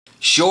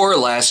Sure,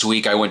 last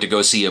week I went to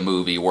go see a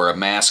movie where a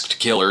masked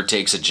killer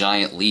takes a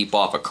giant leap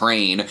off a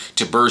crane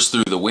to burst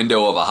through the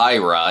window of a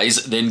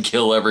high-rise, then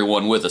kill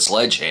everyone with a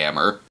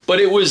sledgehammer. But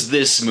it was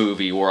this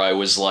movie where I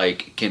was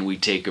like, can we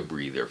take a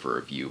breather for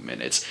a few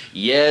minutes?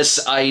 Yes,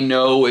 I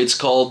know it's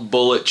called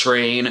Bullet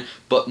Train,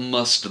 but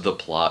must the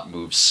plot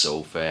move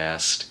so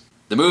fast?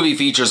 The movie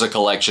features a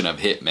collection of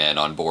hitmen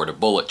on board a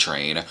bullet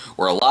train,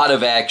 where a lot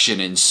of action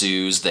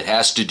ensues that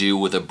has to do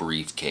with a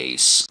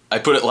briefcase. I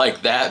put it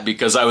like that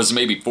because I was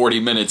maybe 40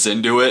 minutes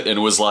into it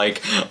and was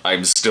like,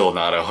 I'm still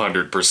not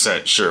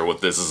 100% sure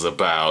what this is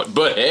about,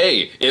 but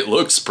hey, it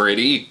looks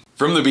pretty.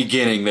 From the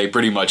beginning, they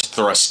pretty much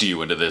thrust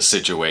you into this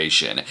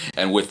situation,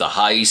 and with the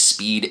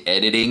high-speed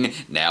editing,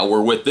 now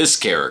we're with this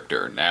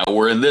character, now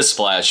we're in this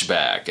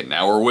flashback, and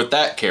now we're with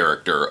that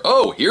character.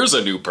 Oh, here's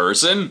a new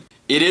person!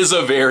 It is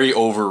a very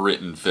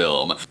overwritten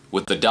film.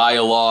 With the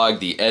dialogue,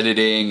 the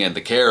editing, and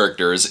the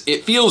characters,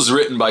 it feels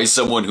written by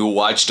someone who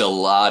watched a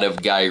lot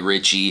of Guy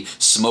Ritchie,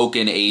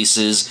 Smokin'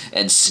 Aces,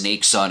 and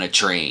Snakes on a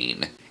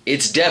Train.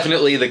 It's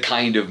definitely the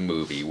kind of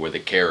movie where the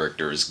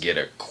characters get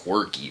a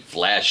quirky,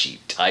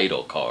 flashy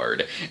title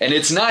card. And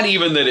it's not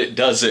even that it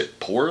does it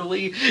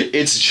poorly,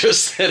 it's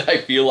just that I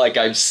feel like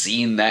I've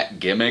seen that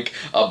gimmick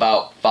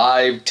about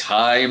 5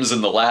 times in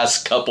the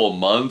last couple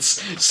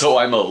months, so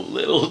I'm a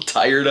little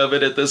tired of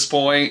it at this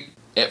point.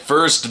 At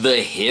first, the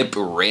hip,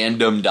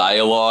 random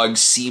dialogue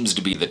seems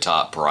to be the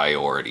top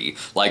priority,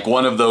 like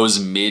one of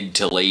those mid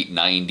to late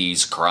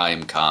 90s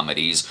crime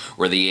comedies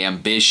where the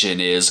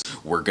ambition is,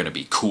 we're gonna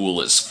be cool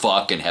as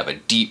fuck and have a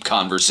deep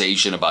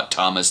conversation about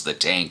Thomas the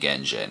Tank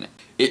Engine.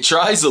 It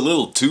tries a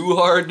little too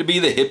hard to be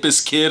the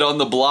hippest kid on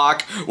the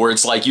block, where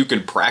it's like you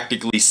can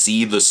practically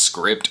see the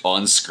script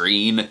on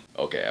screen.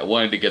 Okay, I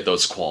wanted to get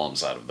those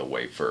qualms out of the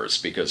way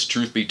first, because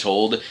truth be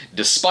told,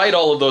 despite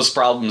all of those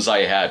problems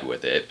I had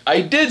with it,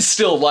 I did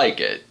still like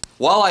it.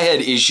 While I had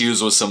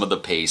issues with some of the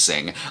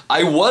pacing,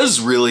 I was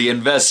really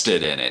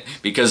invested in it,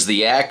 because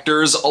the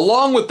actors,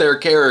 along with their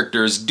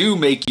characters, do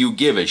make you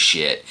give a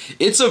shit.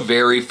 It's a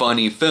very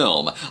funny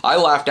film. I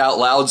laughed out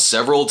loud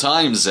several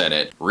times in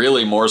it,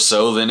 really more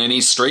so than any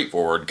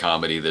straightforward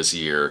comedy this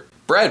year.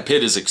 Brad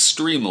Pitt is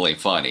extremely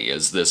funny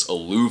as this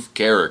aloof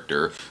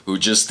character who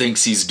just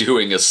thinks he's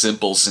doing a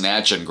simple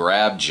snatch and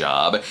grab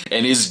job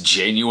and is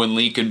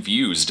genuinely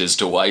confused as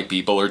to why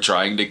people are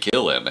trying to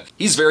kill him.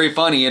 He's very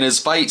funny in his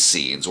fight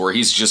scenes where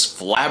he's just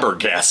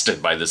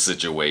flabbergasted by the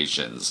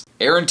situations.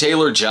 Aaron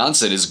Taylor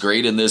Johnson is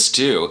great in this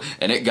too,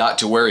 and it got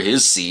to where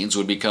his scenes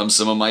would become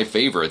some of my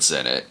favorites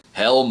in it.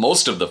 Hell,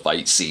 most of the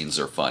fight scenes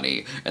are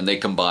funny, and they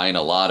combine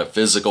a lot of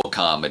physical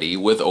comedy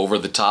with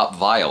over-the-top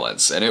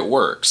violence, and it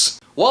works.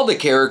 While the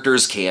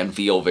characters can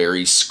feel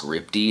very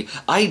scripty,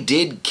 I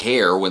did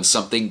care when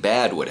something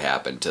bad would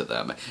happen to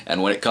them.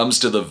 And when it comes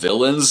to the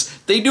villains,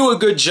 they do a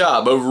good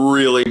job of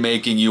really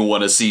making you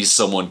want to see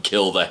someone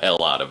kill the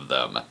hell out of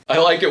them. I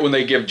like it when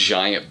they give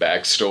giant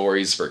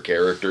backstories for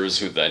characters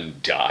who then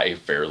die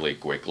fairly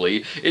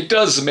quickly. It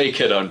does make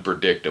it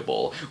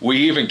unpredictable. We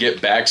even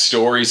get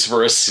backstories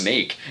for a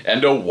snake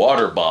and a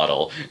water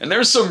bottle, and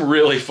there's some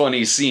really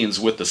funny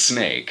scenes with the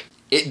snake.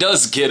 It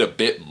does get a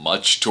bit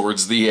much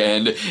towards the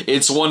end.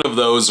 It's one of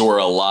those where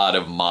a lot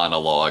of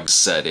monologues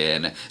set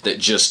in that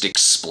just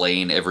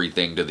explain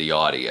everything to the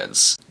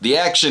audience. The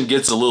action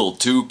gets a little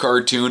too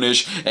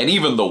cartoonish, and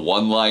even the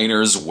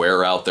one-liners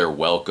wear out their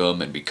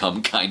welcome and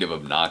become kind of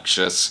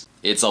obnoxious.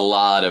 It's a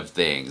lot of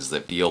things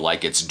that feel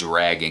like it's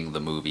dragging the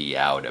movie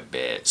out a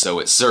bit, so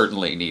it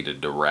certainly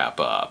needed to wrap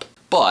up.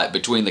 But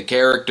between the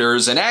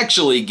characters and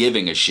actually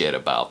giving a shit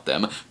about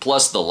them,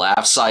 plus the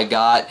laughs I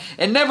got,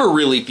 and never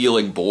really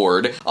feeling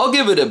bored, I'll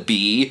give it a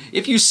B.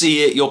 If you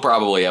see it, you'll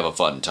probably have a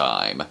fun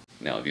time.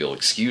 Now, if you'll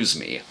excuse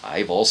me,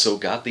 I've also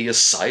got the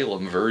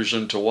Asylum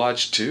version to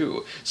watch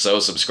too.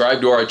 So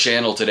subscribe to our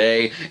channel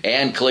today,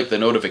 and click the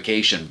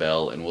notification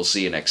bell, and we'll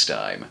see you next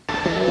time.